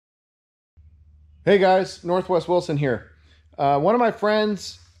Hey guys, Northwest Wilson here. One of my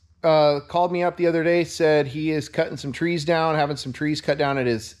friends called me up the other day, said he is cutting some trees down, having some trees cut down at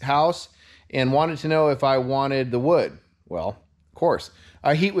his house, and wanted to know if I wanted the wood. Well, of course.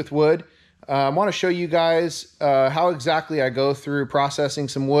 I heat with wood. I want to show you guys how exactly I go through processing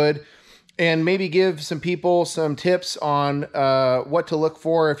some wood and maybe give some people some tips on what to look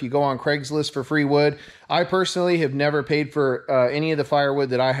for if you go on Craigslist for free wood. I personally have never paid for any of the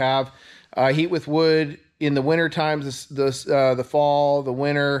firewood that I have. I heat with wood in the winter times, the fall, the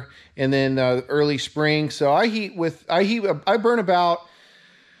winter, and then early spring. So I burn about,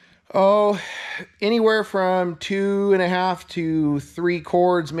 anywhere from 2.5 to 3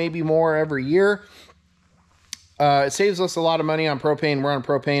 cords, maybe more every year. It saves us a lot of money on propane. We're on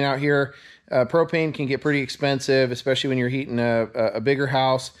propane out here. Propane can get pretty expensive, especially when you're heating a bigger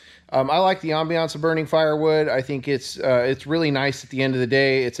house. I like the ambiance of burning firewood. I think it's really nice at the end of the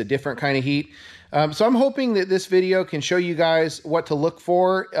day. It's a different kind of heat. So I'm hoping that this video can show you guys what to look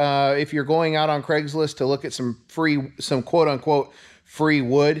for if you're going out on Craigslist to look at some quote unquote free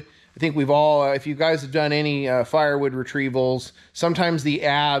wood. I think we've all, if you guys have done any firewood retrievals, sometimes the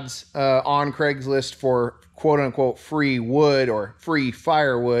ads on Craigslist for quote unquote free wood or free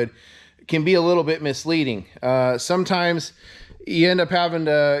firewood can be a little bit misleading. Sometimes you end up having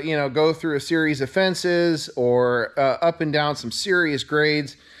to, go through a series of fences or up and down some serious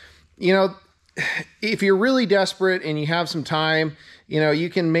grades. If you're really desperate and you have some time, you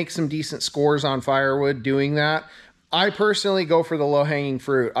can make some decent scores on firewood doing that. I personally go for the low-hanging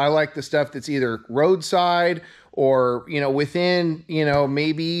fruit. I like the stuff that's either roadside or, within,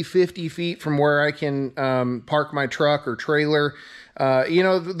 maybe 50 feet from where I can park my truck or trailer.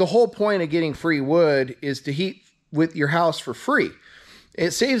 The whole point of getting free wood is to heat with your house for free.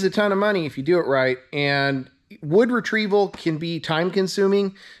 It saves a ton of money if you do it right. And wood retrieval can be time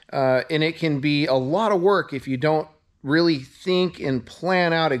consuming, and it can be a lot of work if you don't really think and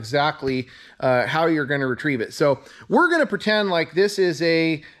plan out exactly how you're going to retrieve it. So we're going to pretend like this is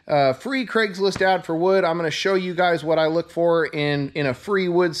a free Craigslist ad for wood. I'm going to show you guys what I look for in a free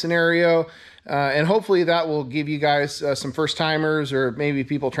wood scenario. And hopefully that will give you guys some first timers or maybe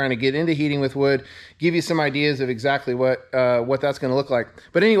people trying to get into heating with wood, give you some ideas of exactly what that's going to look like.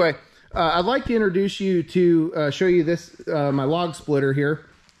 But anyway, I'd like to introduce you to show you this, my log splitter here.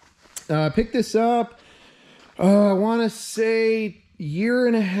 Picked this up, I want to say 1.5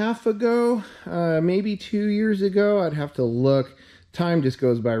 years ago, maybe 2 years ago. I'd have to look. Time just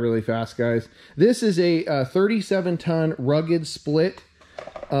goes by really fast, guys. This is a 37-ton Ruggedsplit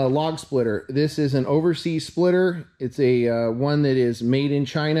log splitter. This is an overseas splitter. It's a one that is made in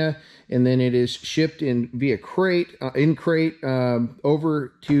China, and then it is shipped via crate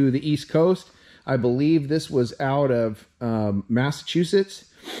over to the East Coast. I believe this was out of Massachusetts.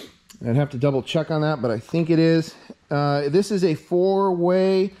 I'd have to double check on that, but I think it is. This is a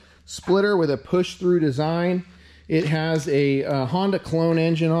 4-way splitter with a push-through design. It has a Honda clone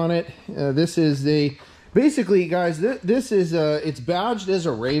engine on it. This is basically, guys, this is it's badged as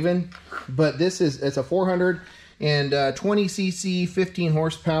a Raven, but it's a 420 cc, 15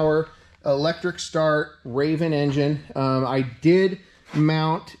 horsepower electric start Raven engine. I did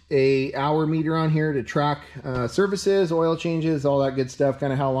mount a hour meter on here to track services, oil changes, all that good stuff,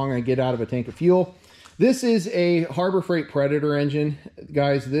 kind of how long I get out of a tank of fuel. This is a Harbor Freight Predator engine,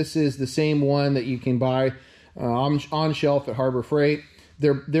 guys. This is the same one that you can buy on shelf at Harbor Freight.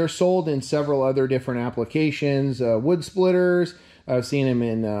 They're sold in several other different applications, wood splitters. I've seen them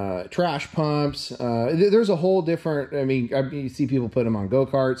in trash pumps. There's a whole different, you see people put them on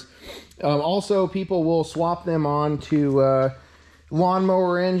go-karts. Also, people will swap them on to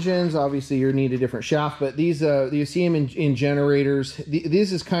lawnmower engines. Obviously, you need a different shaft, but these you see them in generators.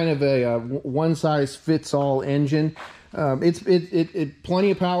 This is kind of a one-size-fits-all engine. It's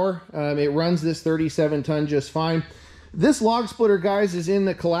plenty of power. It runs this 37-ton just fine. This log splitter, guys, is in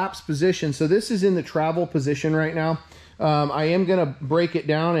the collapsed position. So this is in the travel position right now. I am going to break it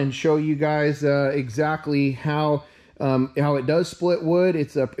down and show you guys exactly how it does split wood.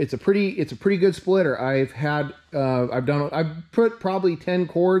 It's a pretty good splitter. I've put probably 10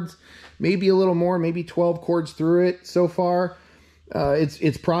 cords, maybe a little more, maybe 12 cords through it so far.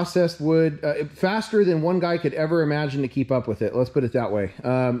 It's processed wood faster than one guy could ever imagine to keep up with it. Let's put it that way.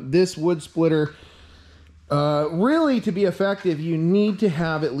 This wood splitter, really, to be effective, you need to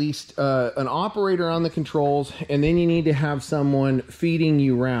have at least an operator on the controls, and then you need to have someone feeding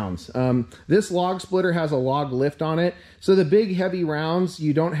you rounds. This log splitter has a log lift on it, so the big heavy rounds,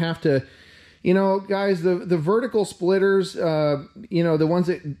 you don't have to You know, guys, the vertical splitters, you know, the ones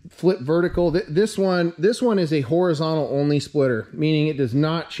that flip vertical, this one is a horizontal only splitter, meaning it does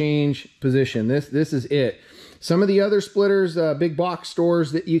not change position. This is it. Some of the other splitters, big box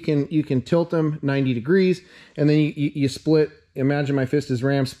stores, that you can tilt them 90 degrees, and then you split. Imagine my fist is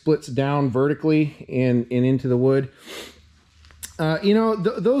rammed, splits down vertically and into the wood. You know,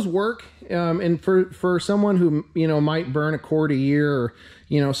 those work, and for someone who, you know, might burn a cord a year, or,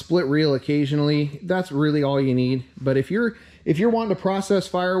 you know, split reel occasionally, that's really all you need. But if you're wanting to process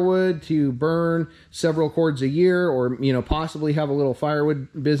firewood to burn several cords a year, or, you know, possibly have a little firewood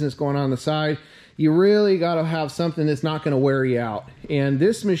business going on the side, you really got to have something that's not going to wear you out. And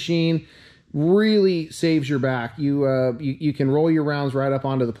this machine really saves your back. You can roll your rounds right up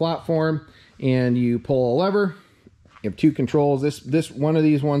onto the platform, and you pull a lever. You have two controls. This one of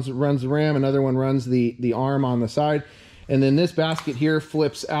these ones runs the ram, another one runs the arm on the side. And then this basket here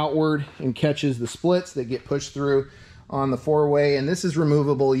flips outward and catches the splits that get pushed through on the 4-way. And this is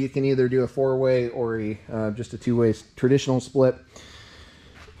removable. You can either do a 4-way or just a 2-way traditional split.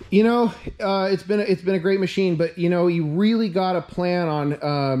 You know, it's been a great machine, but, you know, you really got to plan on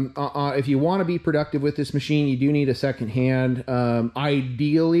if you want to be productive with this machine, you do need a second hand.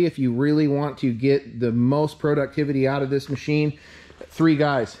 Ideally, if you really want to get the most productivity out of this machine, 3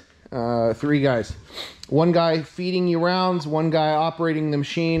 guys. 3 guys. 1 guy feeding you rounds, 1 guy operating the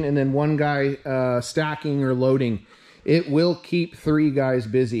machine, and then 1 guy stacking or loading. It will keep 3 guys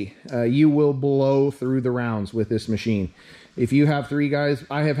busy. You will blow through the rounds with this machine. If you have 3 guys,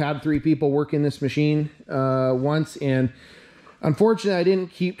 I have had 3 people work in this machine once, and unfortunately I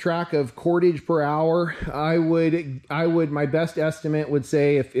didn't keep track of cordage per hour. I would my best estimate would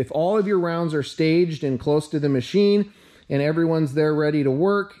say if all of your rounds are staged and close to the machine and everyone's there ready to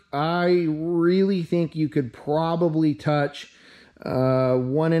work, I really think you could probably touch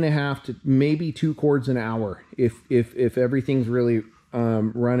 1.5 to maybe 2 cords an hour if everything's really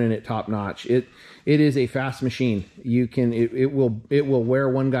running at top notch. It is a fast machine. It will wear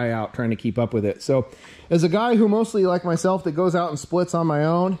 1 guy out trying to keep up with it. So as a guy who mostly, like myself, that goes out and splits on my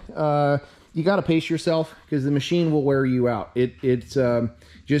own, you got to pace yourself, because the machine will wear you out. It's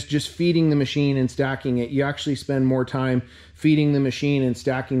just feeding the machine and stacking it. You actually spend more time feeding the machine and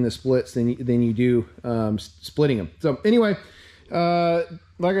stacking the splits than you do splitting them. So anyway,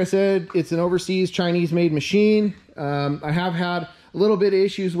 like I said, it's an overseas Chinese made machine. I have had a little bit of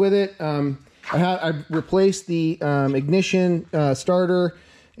issues with it. I've replaced the ignition starter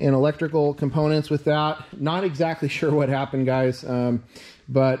and electrical components with that. Not exactly sure what happened, guys,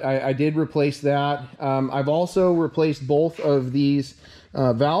 but I did replace that. I've also replaced both of these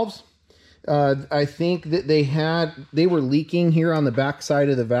valves. I think that they were leaking here on the back side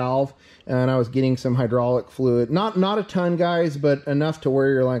of the valve, and I was getting some hydraulic fluid. Not a ton, guys, but enough to where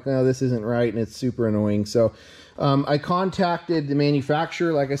you're like, oh, this isn't right, and it's super annoying. So I contacted the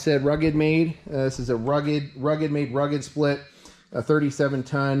manufacturer. Like I said, Ruggedmade. This is a Ruggedmade Ruggedsplit, a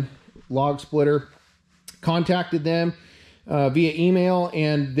 37-ton log splitter. Contacted them via email,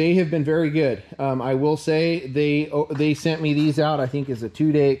 and they have been very good. I will say they sent me these out, I think, as a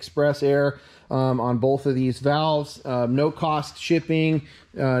 2-day express air on both of these valves. No cost shipping,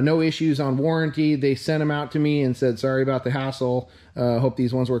 no issues on warranty. They sent them out to me and said, sorry about the hassle. Hope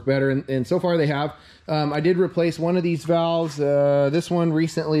these ones work better. And so far they have. I did replace one of these valves. This one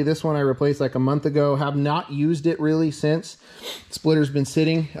recently. This one I replaced like a month ago. Have not used it really since. Splitter's been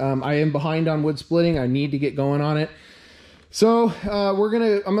sitting. I am behind on wood splitting. I need to get going on it. So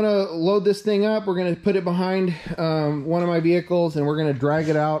I'm gonna load this thing up. We're gonna put it behind one of my vehicles, and we're gonna drag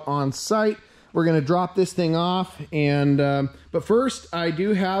it out on site. We're gonna drop this thing off, and but first I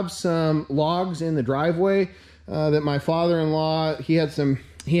do have some logs in the driveway that my father-in-law, he has some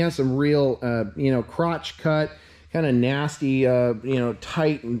real crotch cut, kind of nasty,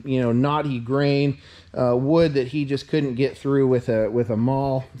 tight, knotty grain wood that he just couldn't get through with a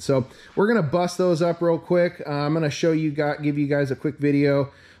maul. So we're gonna bust those up real quick. I'm gonna give you guys a quick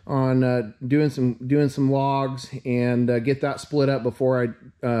video on doing some logs and get that split up before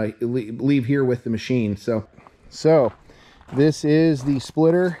I leave here with the machine. So this is the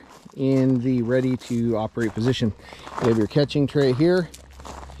splitter in the ready to operate position. You have your catching tray here,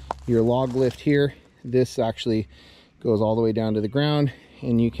 your log lift here. This actually goes all the way down to the ground,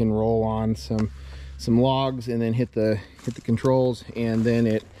 and you can roll on some logs and then hit the controls, and then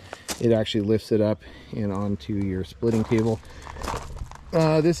it actually lifts it up and onto your splitting table.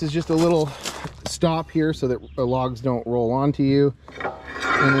 This is just a little stop here so that the logs don't roll onto you.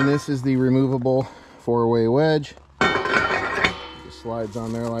 And then this is the removable 4-way wedge. Just slides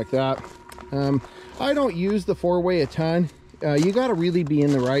on there like that. I don't use the 4-way a ton. You got to really be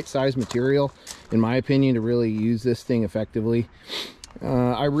in the right size material, in my opinion, to really use this thing effectively.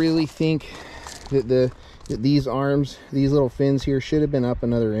 I really think that these arms, these little fins here, should have been up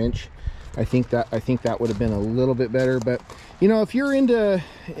another inch. I think that would have been a little bit better. But you know, if you're into,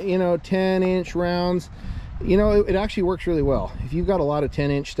 you know, 10-inch rounds, you know, it actually works really well. If you've got a lot of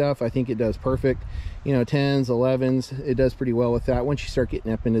 10-inch stuff, I think it does perfect. You know, 10s, 11s, it does pretty well with that. Once you start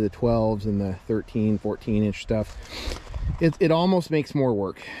getting up into the 12s and the 13, 14-inch stuff, it almost makes more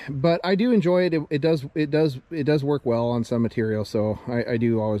work. But I do enjoy it. It does work well on some material, so I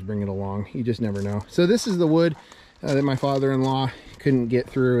do always bring it along. You just never know. So this is the wood that my father-in-law couldn't get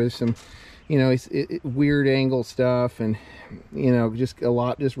through. There's some, you know, weird angle stuff, and you know,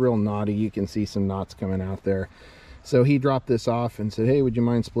 just real knotty. You can see some knots coming out there. So he dropped this off and said, hey, would you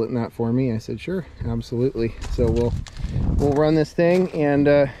mind splitting that for me? I said, sure, absolutely. So we'll run this thing and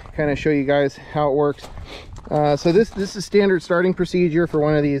kind of show you guys how it works. So this is standard starting procedure for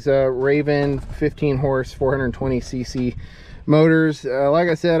one of these Raven 15 horse 420cc motors. Like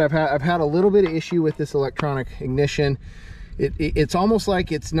I said, I've had a little bit of issue with this electronic ignition. It's almost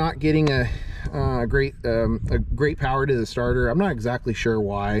like it's not getting a great power to the starter. I'm not exactly sure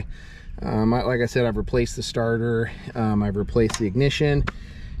why. Like I said, I've replaced the starter, I've replaced the ignition.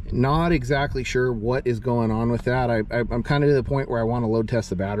 Not exactly sure what is going on with that. I'm kind of to the point where I want to load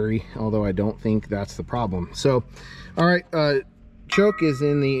test the battery, although I don't think that's the problem. So, all right, choke is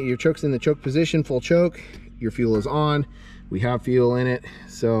your choke's in the choke position, full choke. Your fuel is on. We have fuel in it.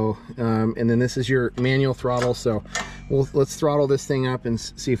 So, and then this is your manual throttle. So, let's throttle this thing up and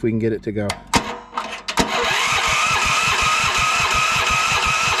see if we can get it to go.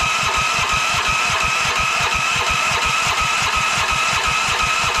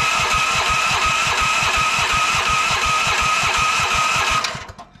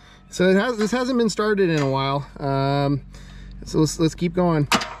 So this hasn't been started in a while, so let's keep going.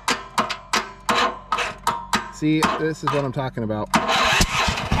 See, this is what I'm talking about.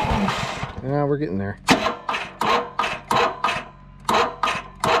 Yeah, we're getting there.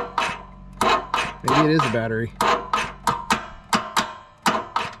 Maybe it is a battery.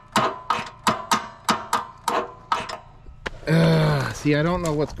 See, I don't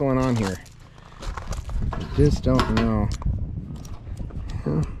know what's going on here. I just don't know.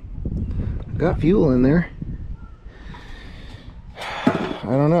 Got fuel in there. I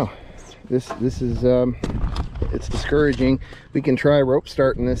don't know. This is it's discouraging. We can try rope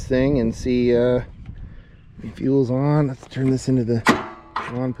starting this thing and see fuel's on. Let's turn this into the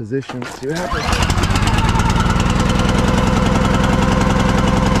on position. Let's see what happens.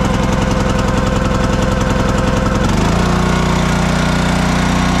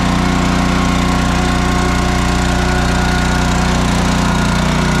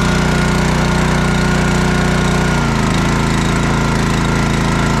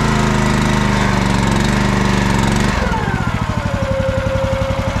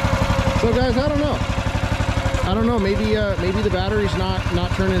 So guys, I don't know, maybe the battery's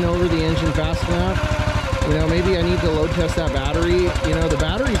not turning over the engine fast enough. You know, maybe I need to load test that battery. You know, the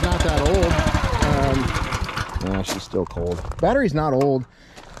battery's not that old. She's still cold. Battery's not old,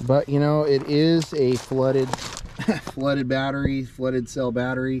 but you know, it is a flooded battery, flooded cell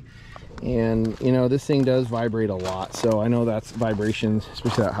battery. And you know, this thing does vibrate a lot. So I know that's vibrations,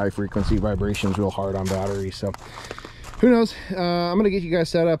 especially that high frequency vibrations, real hard on batteries. So who knows? I'm gonna get you guys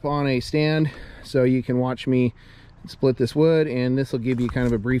set up on a stand so you can watch me split this wood, and this will give you kind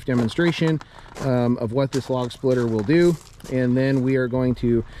of a brief demonstration of what this log splitter will do. And then we are going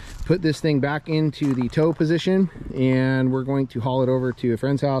to put this thing back into the tow position, and we're going to haul it over to a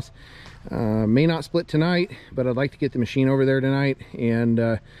friend's house. May not split tonight, but I'd like to get the machine over there tonight, and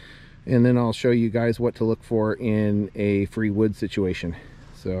then I'll show you guys what to look for in a free wood situation.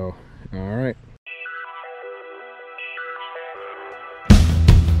 So, all right.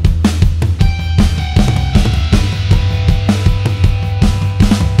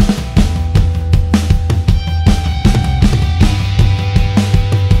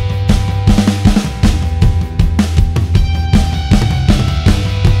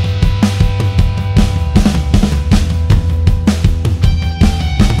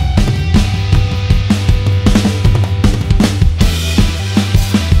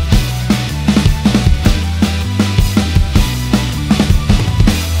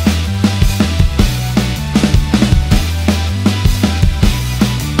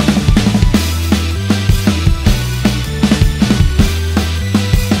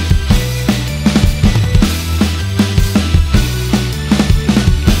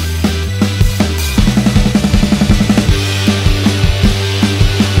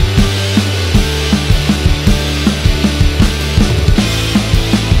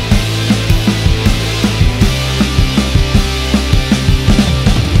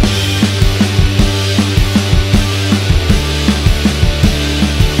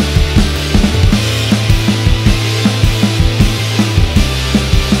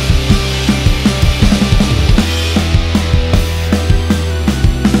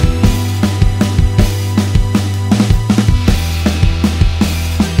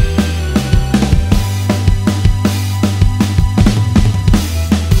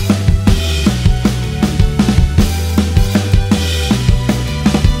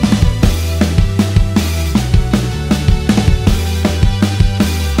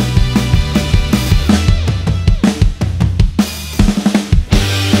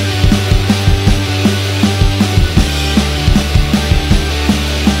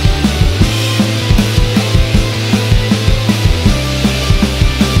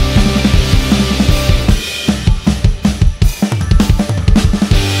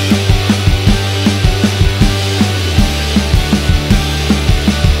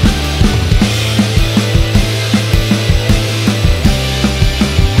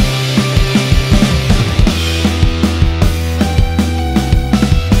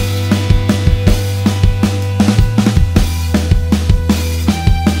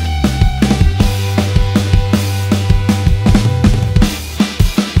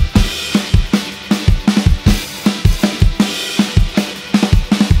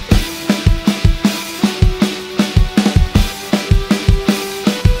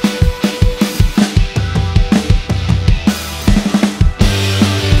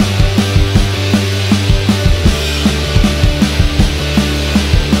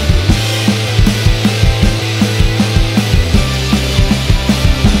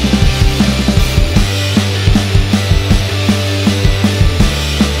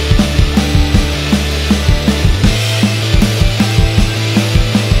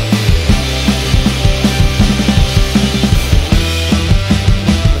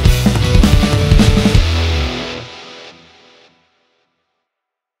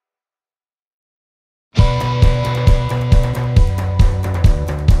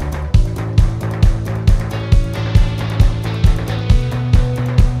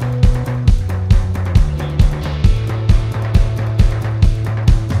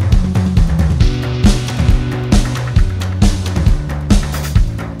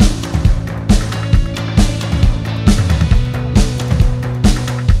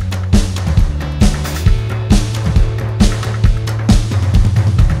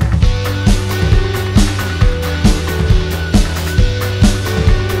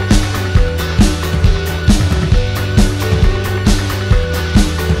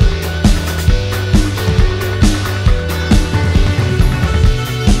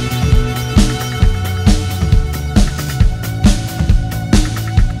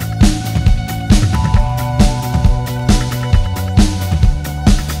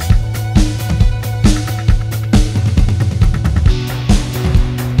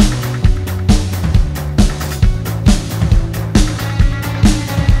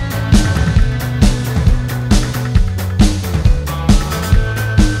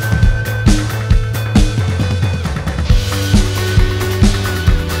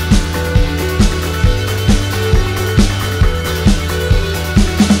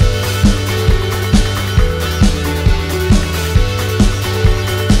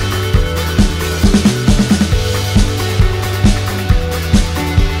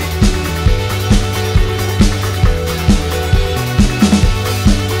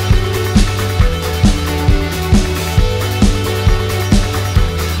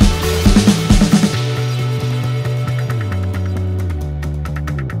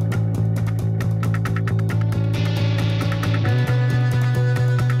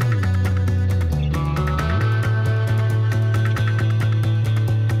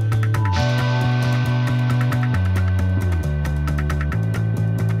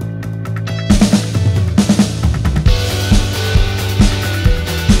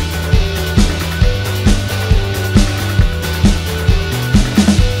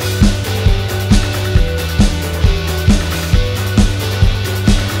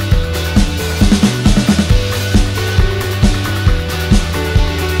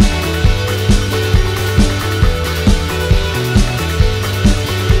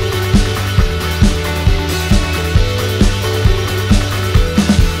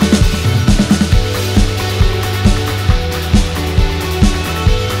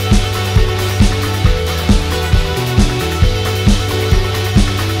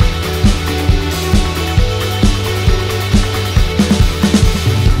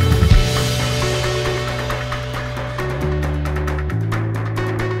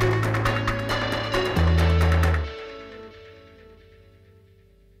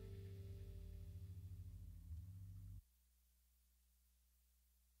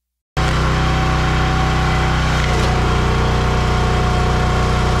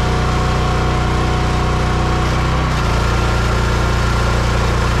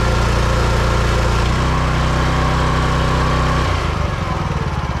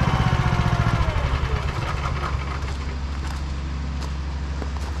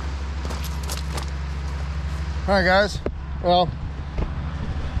 right, guys, well,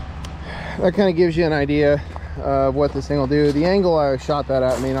 that kind of gives you an idea of what this thing will do. The angle I shot that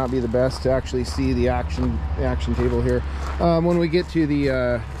at may not be the best to actually see the action table here. When we get to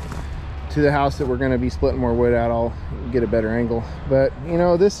the house that we're going to be splitting more wood at, I'll get a better angle. But you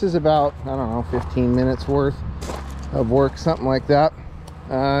know, this is about, I don't know, 15 minutes worth of work, something like that.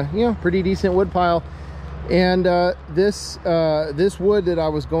 You know, pretty decent wood pile. And this wood that I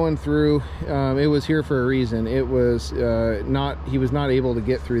was going through, it was here for a reason. It was he was not able to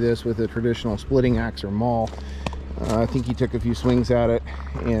get through this with a traditional splitting axe or maul. I think he took a few swings at it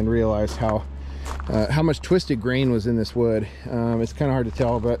and realized how much twisted grain was in this wood. It's kind of hard to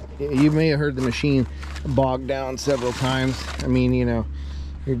tell, but you may have heard the machine bogged down several times. I mean, you know,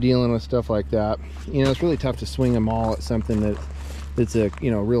 you're dealing with stuff like that. You know, it's really tough to swing a maul at something that's a, you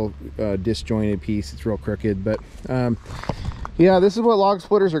know, real disjointed piece. It's real crooked. But yeah, this is what log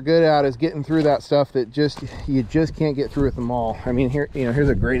splitters are good at, is getting through that stuff that you just can't get through with the maul. I mean, here, you know, here's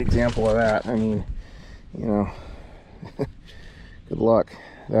a great example of that. I mean, you know, good luck.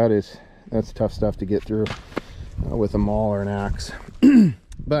 That's tough stuff to get through with a maul or an axe.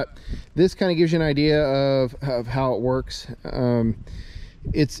 But this kind of gives you an idea of how it works.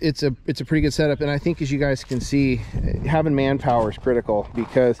 It's a pretty good setup, and I think, as you guys can see, having manpower is critical,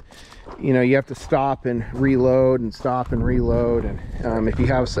 because you know, you have to stop and reload and stop and reload, and if you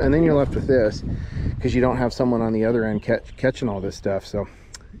have, and then you're left with this because you don't have someone on the other end catching all this stuff. So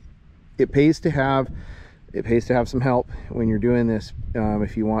it pays to have some help when you're doing this,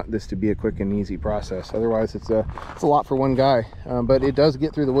 if you want this to be a quick and easy process. Otherwise, it's a lot for one guy, but it does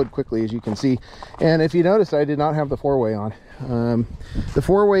get through the wood quickly, as you can see. And if you notice, I did not have the 4-way on. The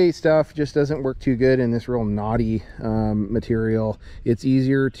 4-way stuff just doesn't work too good in this real knotty material. It's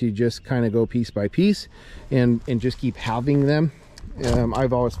easier to just kind of go piece by piece and just keep having them.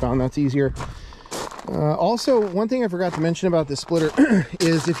 I've always found that's easier. Also, one thing I forgot to mention about this splitter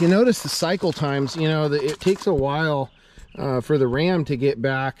is, if you notice the cycle times, you know, it takes a while for the ram to get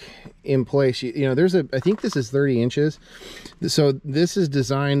back in place. You know, I think this is 30 inches. So this is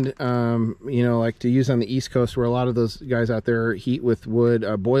designed, you know, like to use on the East Coast, where a lot of those guys out there heat with wood,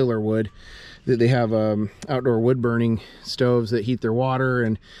 boiler wood, that they have outdoor wood burning stoves that heat their water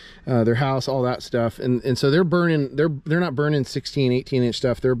and their house, all that stuff. And so they're not burning 16, 18 inch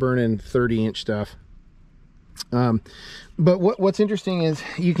stuff. They're burning 30 inch stuff. But what's interesting is,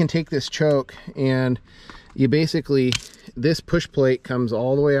 you can take this choke and you basically, this push plate comes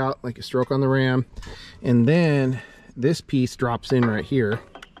all the way out like a stroke on the ram, and then this piece drops in right here,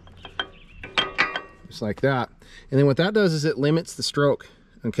 just like that. And then what that does is it limits the stroke,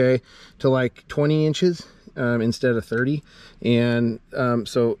 okay, to like 20 inches instead of 30. And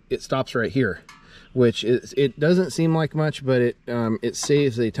so it stops right here, which it doesn't seem like much, but it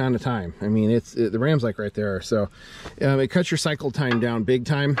saves a ton of time. I mean, the ram's like right there, so it cuts your cycle time down big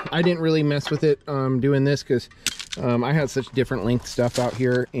time. I didn't really mess with it doing this, because I had such different length stuff out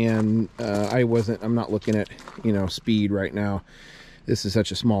here, and I'm not looking at, you know, speed right now. This is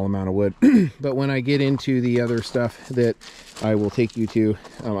such a small amount of wood. But when I get into the other stuff that I will take you to,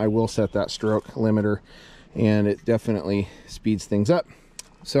 I will set that stroke limiter, and it definitely speeds things up.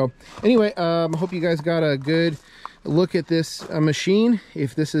 So anyway, I hope you guys got a good look at this machine.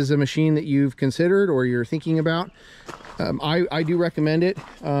 If this is a machine that you've considered or you're thinking about, I do recommend it.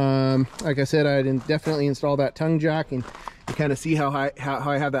 Like I said, I'd definitely install that tongue jack, and you kind of see how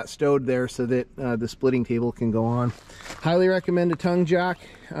I have that stowed there so that the splitting table can go on. Highly recommend a tongue jack.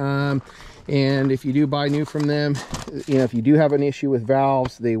 And if you do buy new from them, you know, if you do have an issue with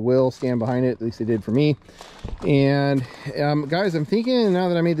valves, they will stand behind it. At least they did for me. And guys, I'm thinking, now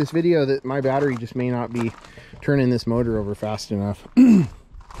that I made this video, that my battery just may not be turning this motor over fast enough.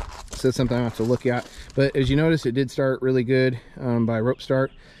 So that's something I have to look at. But as you notice, it did start really good by rope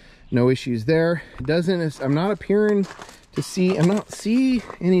start. No issues there. It doesn't, I'm not appearing to see, I'm not see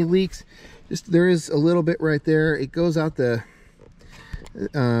any leaks. Just, there is a little bit right there. It goes out the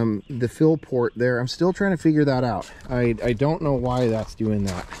fill port there. I'm still trying to figure that out. I don't know why that's doing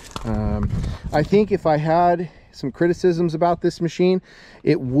that. I think if I had some criticisms about this machine,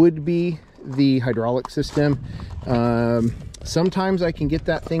 it would be the hydraulic system. Sometimes I can get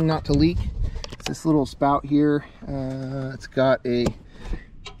that thing not to leak. It's this little spout here. It's got a,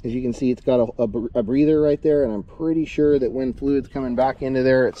 as you can see, it's got a breather right there, and I'm pretty sure that when fluid's coming back into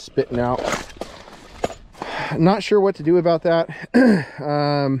there, it's spitting out. Not sure what to do about that.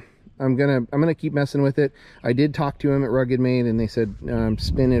 I'm gonna keep messing with it. I did talk to him at Ruggedmade, and they said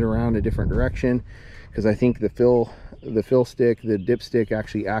spin it around a different direction, because I think the fill stick, the dipstick,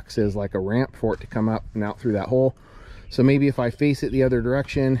 actually acts as like a ramp for it to come up and out through that hole. So maybe if I face it the other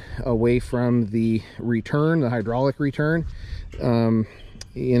direction, away from the return, the hydraulic return,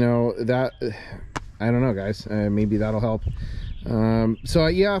 you know, that, I don't know, guys, maybe that'll help. So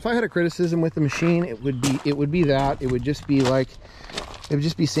yeah, if I had a criticism with the machine, it would be that. It would just be like, it would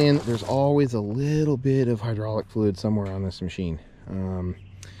just be saying that there's always a little bit of hydraulic fluid somewhere on this machine.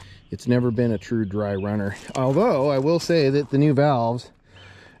 It's never been a true dry runner, although I will say that the new valves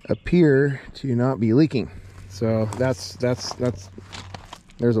appear to not be leaking. So there's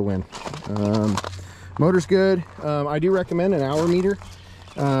a win. Motor's good. I do recommend an hour meter.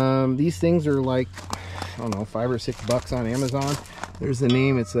 These things are like, I don't know, $5 or $6 on Amazon. There's the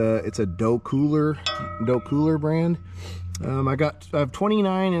name. It's a Doe Cooler brand. I have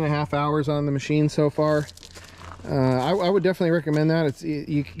 29 and a half hours on the machine so far. I would definitely recommend that.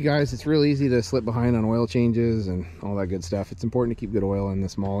 You guys, it's real easy to slip behind on oil changes and all that good stuff. It's important to keep good oil in the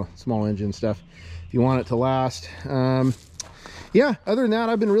small engine stuff if you want it to last. Yeah, other than that,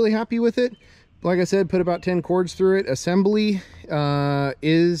 I've been really happy with it. Like I said, put about 10 cords through it. Assembly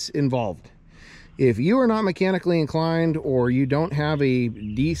is involved. If you are not mechanically inclined, or you don't have a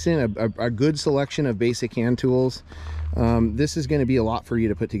decent, a good selection of basic hand tools, this is going to be a lot for you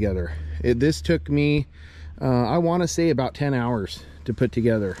to put together. This took me, I want to say, about 10 hours to put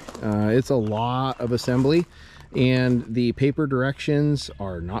together. It's a lot of assembly, and the paper directions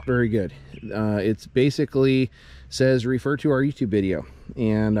are not very good. It's basically says refer to our YouTube video,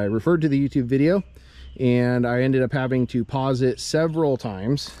 and I referred to the YouTube video, and I ended up having to pause it several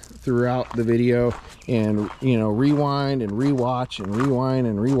times throughout the video, and, you know, rewind and rewatch and rewind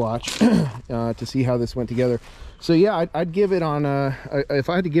and rewatch to see how this went together. So yeah, I'd give it on if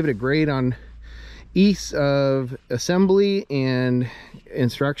I had to give it a grade on ease of assembly and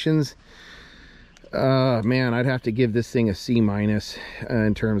instructions, man, I'd have to give this thing a C-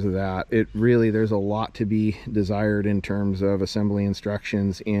 in terms of that. It really, there's a lot to be desired in terms of assembly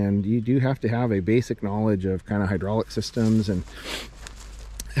instructions, and you do have to have a basic knowledge of kind of hydraulic systems and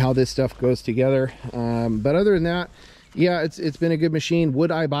how this stuff goes together. But other than that, yeah, it's been a good machine.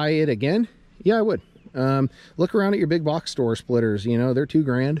 Would I buy it again? Yeah, I would. Look around at your big box store splitters. You know, they're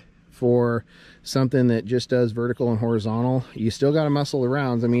 $2,000 for something that just does vertical and horizontal. You still got to muscle the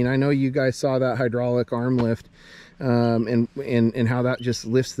rounds. I mean, I know you guys saw that hydraulic arm lift, and how that just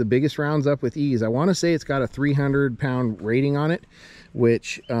lifts the biggest rounds up with ease. I want to say it's got a 300-pound rating on it,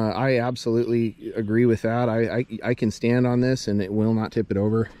 which I absolutely agree with that. I can stand on this and it will not tip it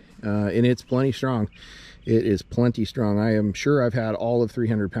over, and it's plenty strong. It is plenty strong. I am sure I've had all of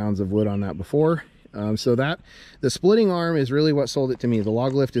 300 pounds of wood on that before. So that the splitting arm is really what sold it to me. The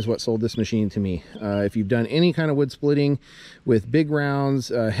log lift is what sold this machine to me. If you've done any kind of wood splitting with big rounds,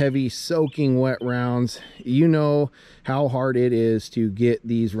 heavy soaking wet rounds, you know how hard it is to get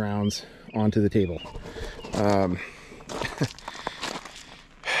these rounds onto the table.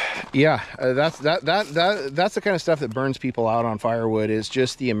 Yeah, that's the kind of stuff that burns people out on firewood, is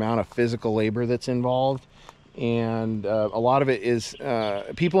just the amount of physical labor that's involved. And a lot of it is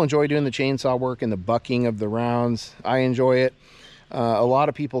people enjoy doing the chainsaw work and the bucking of the rounds. I enjoy it. A lot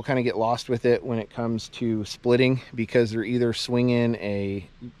of people kind of get lost with it when it comes to splitting, because they're either swinging a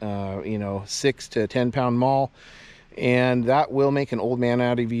 6 to 10 pound maul, and that will make an old man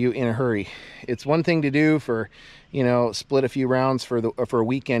out of you in a hurry. It's one thing to do for, you know, split a few rounds for a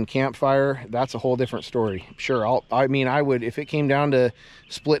weekend campfire. That's a whole different story. Sure, I would, if it came down to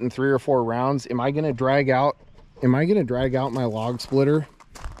splitting 3 or 4 rounds, am I going to drag out my log splitter,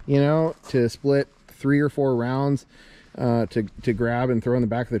 you know, to split 3 or 4 rounds to grab and throw in the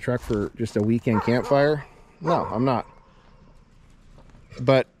back of the truck for just a weekend campfire? No, I'm not.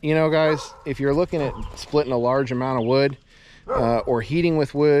 But, you know, guys, if you're looking at splitting a large amount of wood, or heating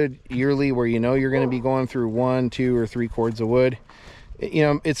with wood yearly, where you know you're going to be going through 1, 2, or 3 cords of wood, you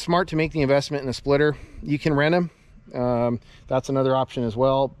know, it's smart to make the investment in a splitter. You can rent them. That's another option as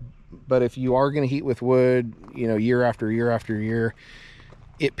well. But if you are going to heat with wood, you know, year after year after year,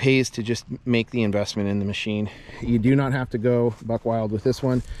 it pays to just make the investment in the machine. You do not have to go buck wild with this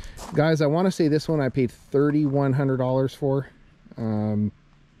one. Guys, I want to say this one I paid $3,100 for.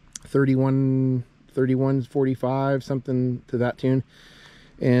 $31.45, something to that tune,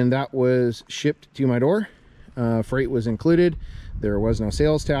 and that was shipped to my door. Freight was included. There was no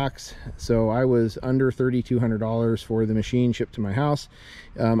sales tax, so I was under $3,200 for the machine shipped to my house.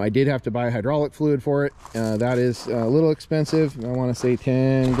 I did have to buy hydraulic fluid for it. That is a little expensive. I want to say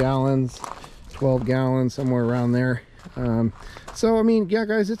 10 gallons, 12 gallons, somewhere around there. So I mean, yeah,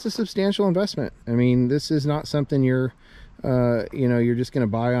 guys, it's a substantial investment. I mean, this is not something you're just going to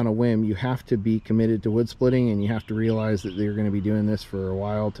buy on a whim. You have to be committed to wood splitting, and you have to realize that you're going to be doing this for a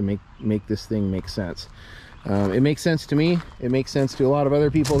while to make this thing make sense. It makes sense to me. It makes sense to a lot of other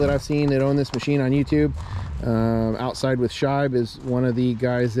people that I've seen that own this machine on YouTube. Outside with Shibe is one of the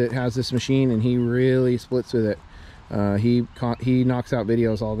guys that has this machine, and he really splits with it. He knocks out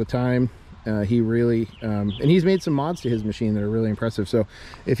videos all the time. He really and he's made some mods to his machine that are really impressive. So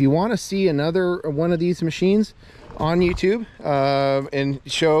if you want to see another one of these machines on YouTube and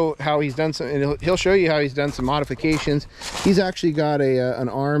show how he's done some, and he'll show you how he's done some modifications. He's actually got an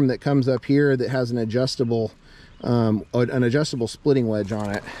arm that comes up here that has an adjustable splitting wedge on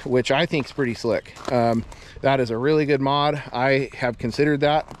it, which I think is pretty slick. That is a really good mod. I have considered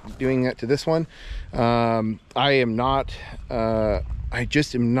that, doing that to this one. I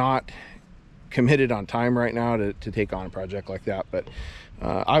just am not committed on time right now to take on a project like that, but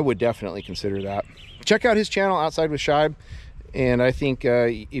I would definitely consider that. Check out his channel, Outside with Shibe. And I think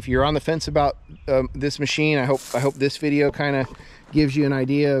if you're on the fence about this machine, I hope this video kind of gives you an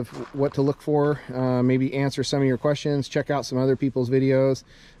idea of what to look for. Maybe answer some of your questions. Check out some other people's videos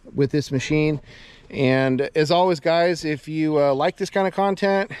with this machine. And as always, guys, if you like this kind of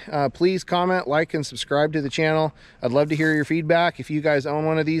content, please comment, like, and subscribe to the channel. I'd love to hear your feedback. If you guys own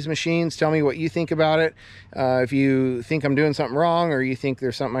one of these machines, tell me what you think about it. If you think I'm doing something wrong, or you think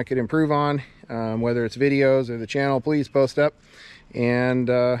there's something I could improve on, whether it's videos or the channel, please post up. And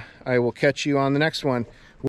I will catch you on the next one.